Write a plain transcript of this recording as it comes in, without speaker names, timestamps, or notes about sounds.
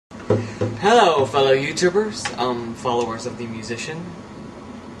Hello, fellow YouTubers, followers of the musician.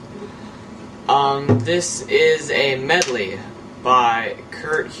 This is a medley by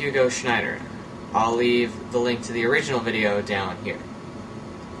Kurt Hugo Schneider. I'll leave the link to the original video down here.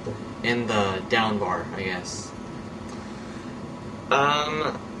 In the down bar, I guess.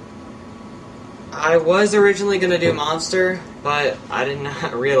 I was originally gonna do Monster, but I did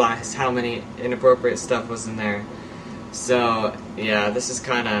not realize how many inappropriate stuff was in there. So, yeah, this is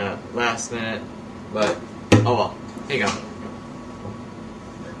kinda last minute, but, oh well, here you go.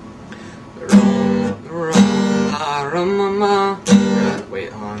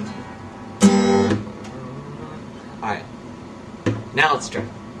 Wait, hold on. Alright, now let's try.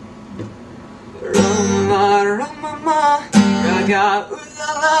 Gaga, ooh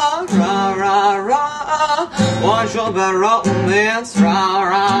la la, ra ra ra. Want your bad romance, ra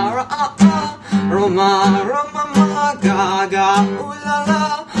ra ra. Roma, Roma, Gaga, ooh la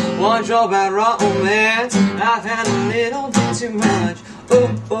la. Want your bad romance. I've had a little bit too much. Oh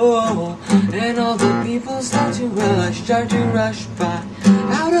oh, and all the people start to rush by.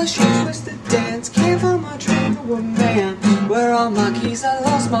 How does she twist the dance? Can't find my train to a man. Where are my keys? I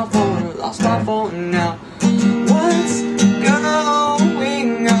lost my phone now. What's going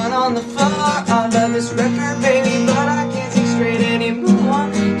on the floor? I love this record, baby, but I can't see straight anymore.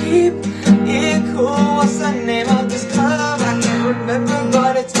 Keep it cool. What's the name of this club? I can't remember,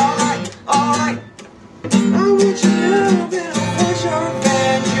 but it's alright, alright. I want you moving, I want your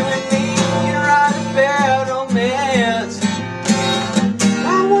revenge. You and me can write a bad romance. I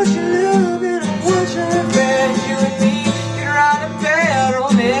want you moving, I want your revenge. You and me can write a bad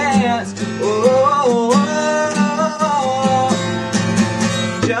romance. Oh,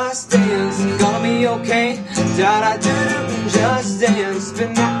 just dance, and gonna be okay. Da-da-da-da, just dance.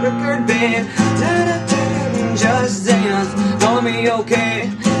 Spin that record, babe. Da-da-da-da, just dance. Gonna be okay.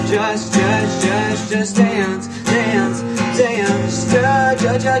 Just dance, dance, dance.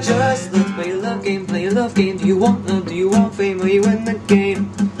 Just let's play a love game, play a love game. Do you want love? Do you want fame? Are you in the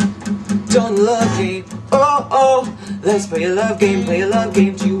game? Don't love game. Oh oh, let's play a love game, play a love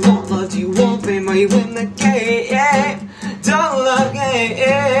game. Do you want love? Do you want fame? Are you in the game? Don't love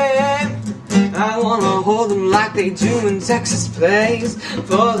game. I wanna hold them like they do in Texas plays.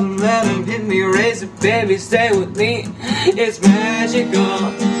 For them, let them hit me, raise it, baby, stay with me. It's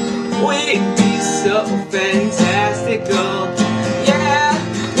magical. We'd be so fantastical. Yeah,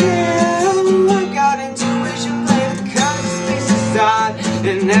 yeah. I got intuition, play the kind of space aside.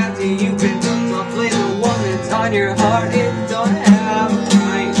 And after you've been hooked, I'll play the one that's on your heart. It don't have a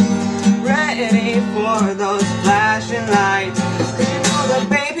time. Ready for those flashing lights. 'Cause you know that,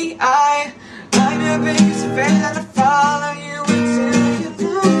 baby, I'm your biggest fan, and I follow you until you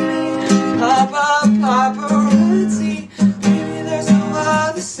love me. Paparazzi, baby, there's no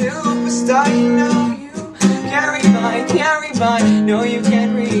other superstar. You know you can't read mine. No, you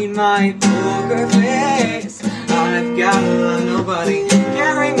can't read my poker face. I've got a lot, nobody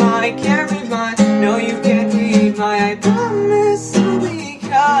can't read mine. No, you can't read my. I promise I'll be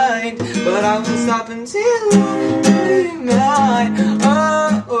kind, but I won't stop until you're mine.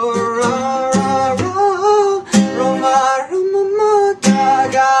 Oh, oh, oh.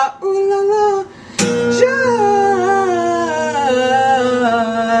 Gaga, ooh la la, just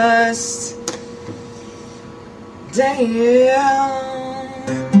dance.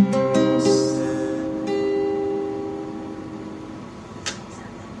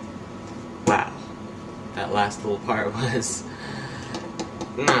 Wow, that last little part was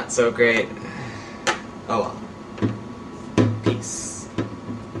not so great. Oh well. Peace.